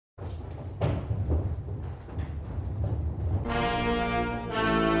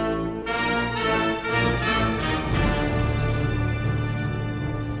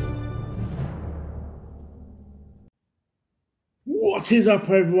What is up,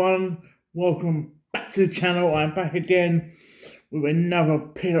 everyone? Welcome back to the channel. I'm back again with another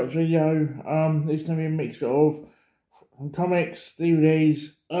pick-up video. It's going to be a mixture of comics,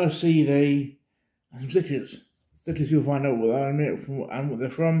 DVDs, a CD, and some stickers. Stickers, you'll find out what they are and what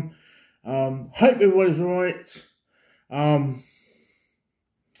they're from. Hope everybody's alright.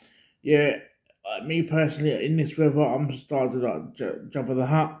 Yeah, me personally, in this weather, I'm starting to like jump at the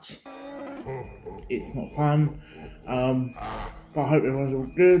hut. It's not fun. But I hope everyone's all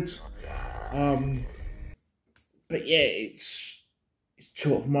good. But yeah, it's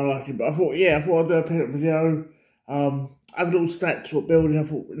short for my liking. But I thought I'd do a pick-up video. As a little stack sort of building, I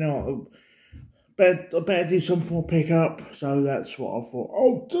thought, I better do some for pick-up. So that's what I thought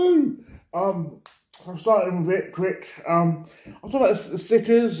I'll do. I'm starting with it quick. I'll talk about the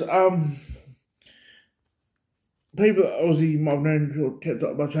stickers. People that obviously might have known or kept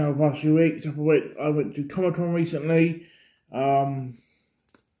up my channel the past few weeks. I went to Comic-Con recently. And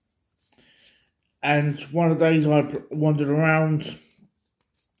one of the days I wandered around,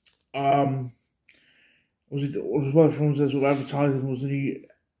 was one of the films that was advertising was the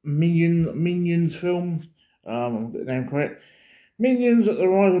Minions film. I'll get the name correct. Minions at the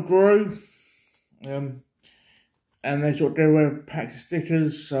Rise of Gru. And they sort of gave away packs of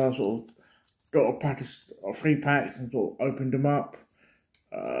stickers, so I sort of got a pack of 3 packs and sort of opened them up.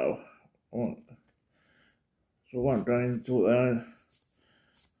 So I won't go into that.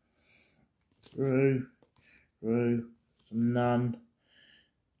 Gru, some none.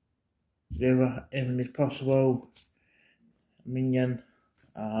 Zero, anything is possible. Minion.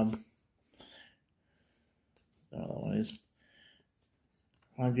 That one is.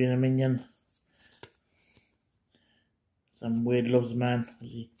 Find you in a minion. Some weird loves man.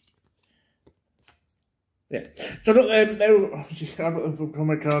 Yeah. So I got them. I got them from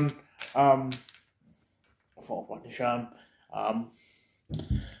Comic-Con. I thought I'd show them.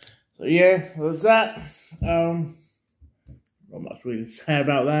 So yeah, there's that. Not much really to say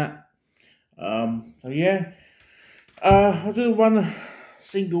about that. So yeah, I'll do one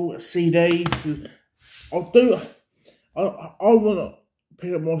single CD. I want to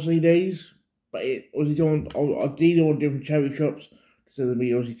pick up more CDs, but I did want different charity shops, so they'll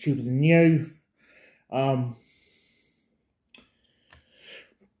be obviously cheaper than new. I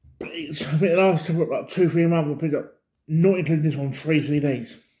think the last couple, like 2-3 months, I picked up, not including this one, 3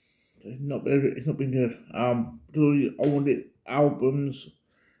 CDs. It's not been good. I wanted albums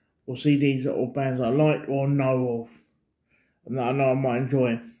or CDs or bands I like or know of, and that I know I might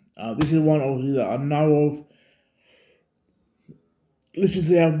enjoy. This is one obviously that I know of. Listened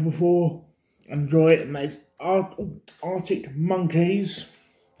to the album before, enjoy it, and it's Arctic Monkeys.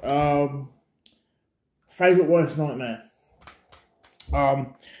 Favourite Worst Nightmare.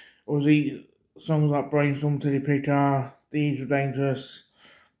 Obviously songs like Brainstorm, Teddy Picker, These Are Dangerous.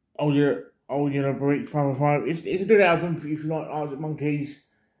 Old Yellow Brick, 505. It's a good album if you like Arctic Monkeys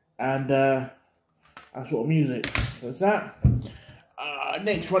and that sort of music. So that's that.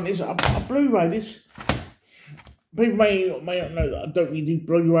 Next one is a Blu-ray. This people may not know that I don't really do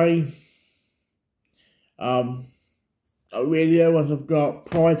Blu-ray. Really, the ones I've got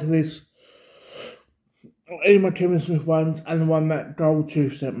prior to this, any of my Kevin Smith ones and the one that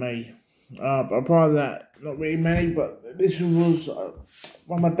Goldtooth sent me. But prior to that, not really many, but this was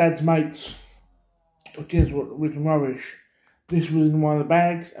one of my dad's mates, which is what Rick and Rubbish. This was in one of the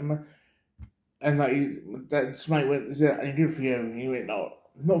bags, and my dad's mate went, "Is that any good for you?" And he went, "No,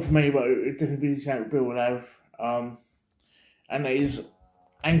 not for me, but it definitely be something Bill would have." And it is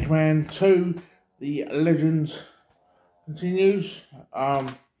Anchorman 2, The Legends Continues.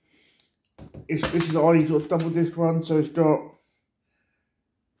 This is the only sort of double disc one, so it's got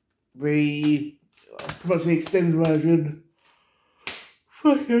the pretty much the extended version.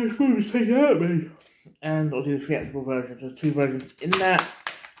 Fucking it's taking out of me. And obviously the theatrical version. There's 2 versions in that.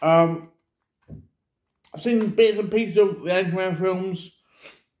 I've seen bits and pieces of the Anchorman films.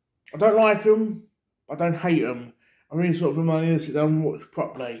 I don't like them, but I don't hate them. I really sort of need to sit down and watch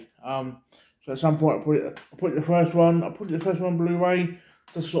properly. So at some point I put the first one on Blu-ray,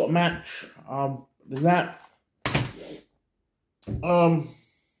 just sort of match. There's that. I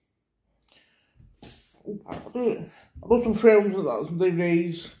got some films, some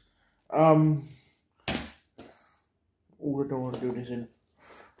DVDs. I don't want to do this in.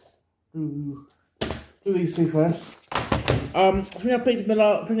 Do these 2 first. I think I picked them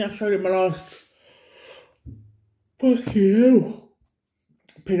I think I showed it in my last fucking hell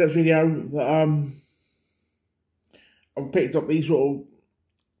pick-up video that I picked up these sort of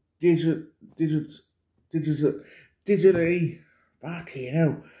digitally fucking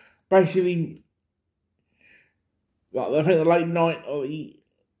hell. Basically like I think the late night or the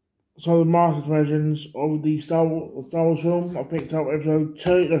some of the mastered versions of the Star Wars film. I picked up episode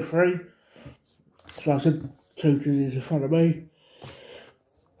 2 to 3. So I said 2 because it's in front of me.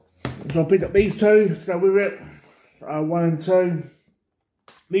 So I picked up these two to go with it. 1 and 2.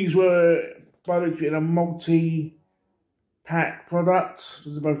 These were both in a multi-pack product. So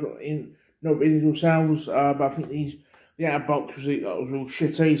they're both not individual sales, but I think the outer box was all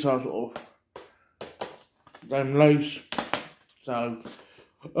shitty, so I sort of them loose. So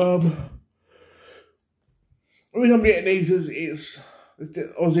the reason I'm getting these is it's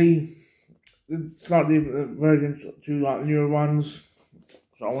the Aussie, slightly different versions to like the newer ones.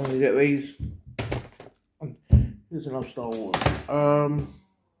 So I wanted to get these. Here's another Star Wars. I'll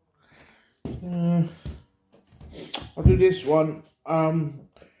do this one. I'll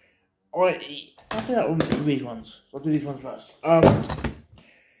do that one with these ones. I'll do these ones first.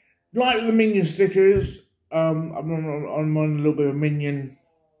 Like the Minion stickers, I'm on a little bit of a Minion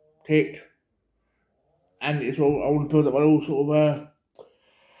kit, and it's all I want to build up all sort of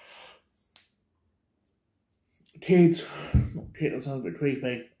kids. Not kids. That sounds a bit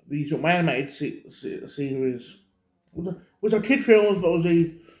creepy. These sort of animated series, which are kid films, but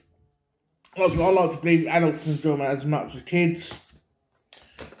obviously I like to believe adults enjoy them as much as kids.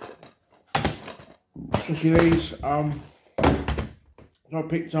 Especially these. So I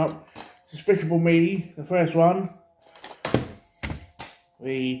picked up Despicable Me, the first one.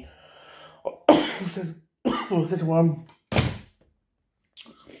 The second one.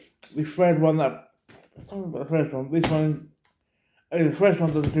 The third one that I don't know about the first one. This one. The first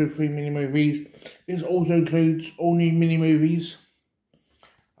one doesn't do 3 mini movies. This also includes all new mini movies.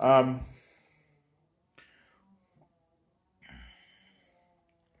 Practice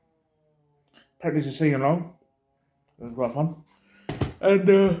to sing along. It was quite fun.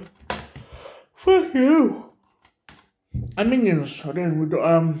 And fuck you. And Minions. Again, we've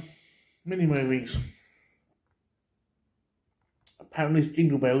got mini movies. Apparently it's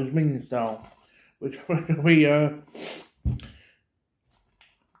Jingle Bells Minion style, which we're going to be a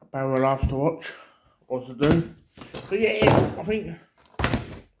barrel of laughs to watch or to do. So yeah, I think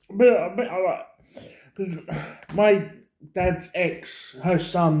a bit I like, because my dad's ex, her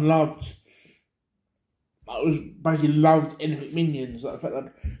son basically loved anything Minions. Like the fact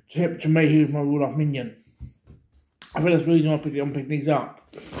that to me he was my real life Minion. I think that's the reason I picked these up.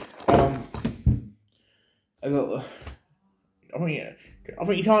 I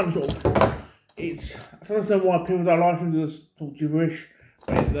think you can't sort of. I don't understand why people don't like him to just talk gibberish.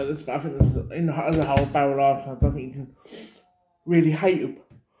 But I think that's as a whole barrel laugh. I don't think you can really hate him.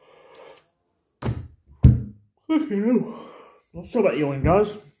 I'll stop at yawning, guys.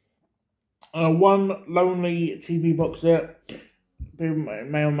 One lonely TV box set. People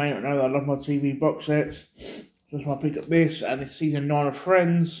may or may not know that I love my TV box sets. That's why I picked up this, and it's season 9 of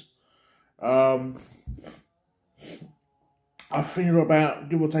Friends. I think we're about,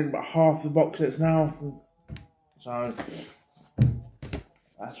 give or take, about half the box sets now. So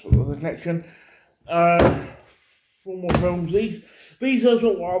that's for the collection. 4 more films. These are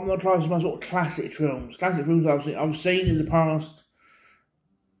sort of what I'm going to try some sort of classic films. Classic films I've seen in the past.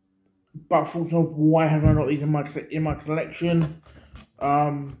 But for example, why haven't I got these in my collection? 2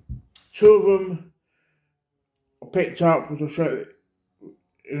 of them I picked up, which I'll show you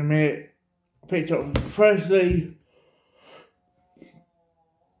in a minute. I picked up firstly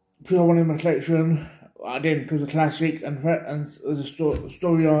because I wanted my collection. I didn't because of classics and there's a story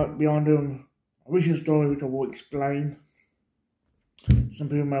behind them, a recent story which I will explain. Some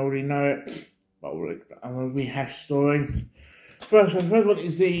people may already know it, but I'm going to rehash story. The first one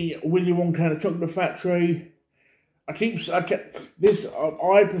is the Willy Wonka and the Chocolate Factory. I prefer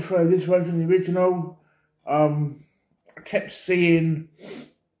this version to the original. I kept seeing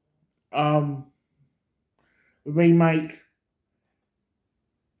the remake.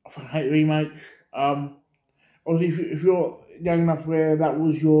 I hate the remake. Obviously, if you're young enough where that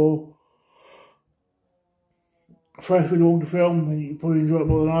was your first Willy Wonka film, then you probably enjoy it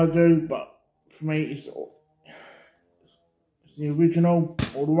more than I do. But for me, it's the original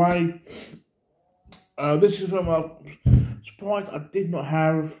all the way. This is from a surprise I did not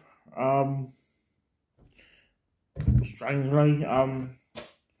have. Strangely,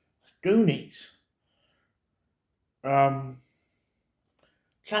 Goonies.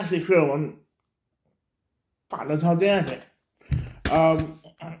 Classic film. But that's how dare it.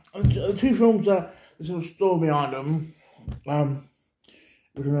 The 2 films there's a story behind them. Which I'm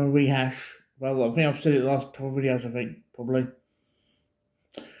going to rehash. Well, I think I've said it in the last couple of videos. I think probably.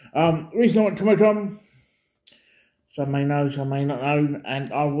 Reason I went to Comic Con, some may know, some may not know,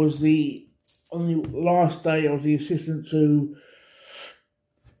 and I was the on the last day, I was the assistant to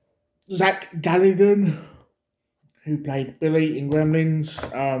Zach Galligan, who played Billy in Gremlins,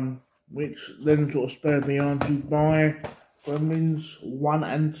 which then sort of spurred me on to buy Gremlins 1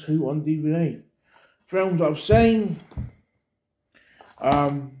 and 2 on DVD. Films I've seen,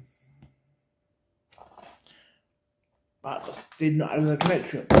 but just did not have the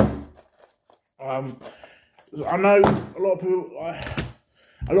connection. I know a lot of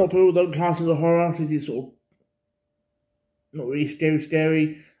people don't class it as a horror. It is sort of not really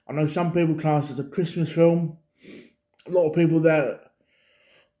scary. I know some people class it as a Christmas film. A lot of people that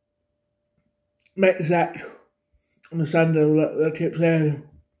met Zach on the Sunday that kept saying,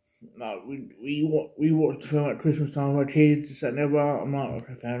 "No, we watched the film at Christmas time with our kids, this and never." I'm like,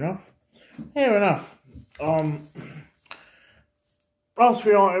 okay, fair enough. Last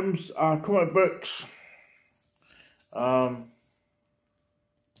 3 items are comic books.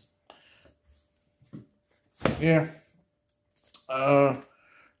 Yeah. So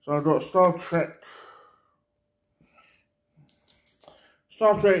I've got Star Trek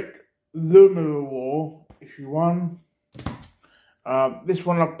The Mirror War, issue 1. This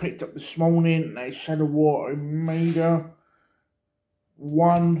one I picked up this morning. It's Shadow War Omega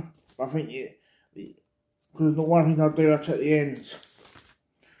 1. I think because the one thing I do, I check the ends.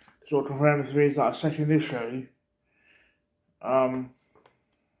 Sort of confirm if there is like a second issue.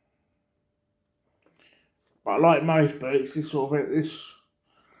 But like most books, this sort of this.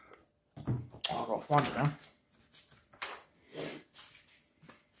 Oh, I've got to find it now.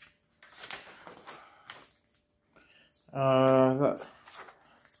 That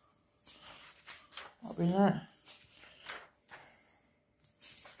might be that.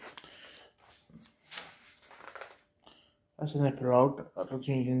 That's an epilogue that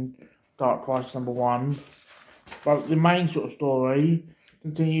continues in Dark Crisis #1. But the main sort of story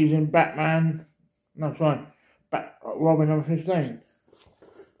continues in Robin #15.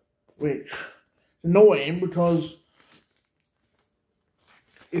 Which is annoying because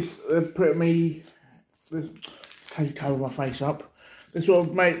it's putting me, cover my face up. This sort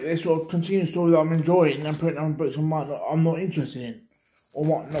of continuous story that I'm enjoying and putting on books I'm not interested in or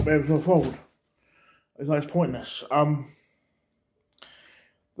might not be able to afford. It's like it's pointless.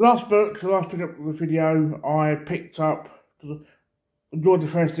 The last pick up of the video I picked up, because I enjoyed the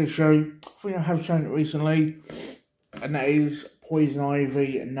first issue. I think I have shown it recently, and that is Poison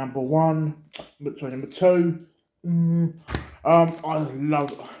Ivy number 2.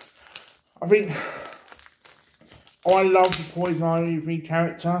 I love the Poison Ivy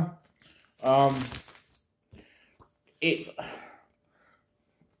character. It's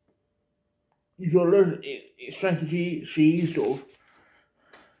strange. She's sort of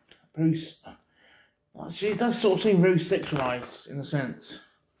she does sort of seem very sexualized in a sense.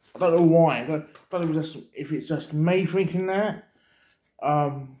 I don't know why. I don't know if it's just me thinking that.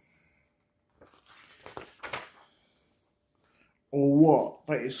 Or what,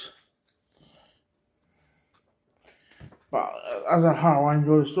 but as a whole, I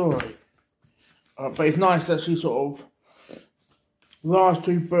enjoy the story. But it's nice that she sort of, the last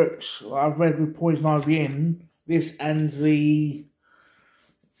 2 books I've read with Poison Ivy in, this and the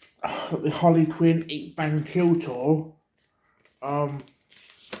Harley Quinn Eat Bang Kill tour,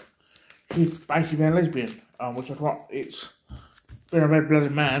 she's basically been a lesbian, which it's been a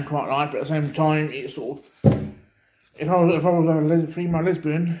red-blooded man, quite like, but at the same time, it's sort of, if I was a female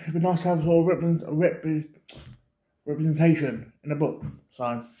lesbian, it'd be nice to have sort of representation in a book.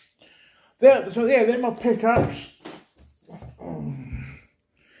 So they're my pickups.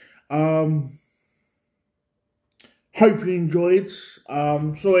 Hope you enjoyed.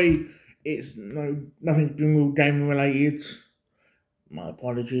 Sorry, it's nothing's been real gaming related. My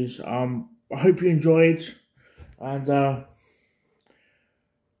apologies. I hope you enjoyed, and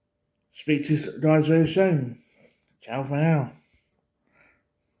speak to you guys very soon. Ciao for now.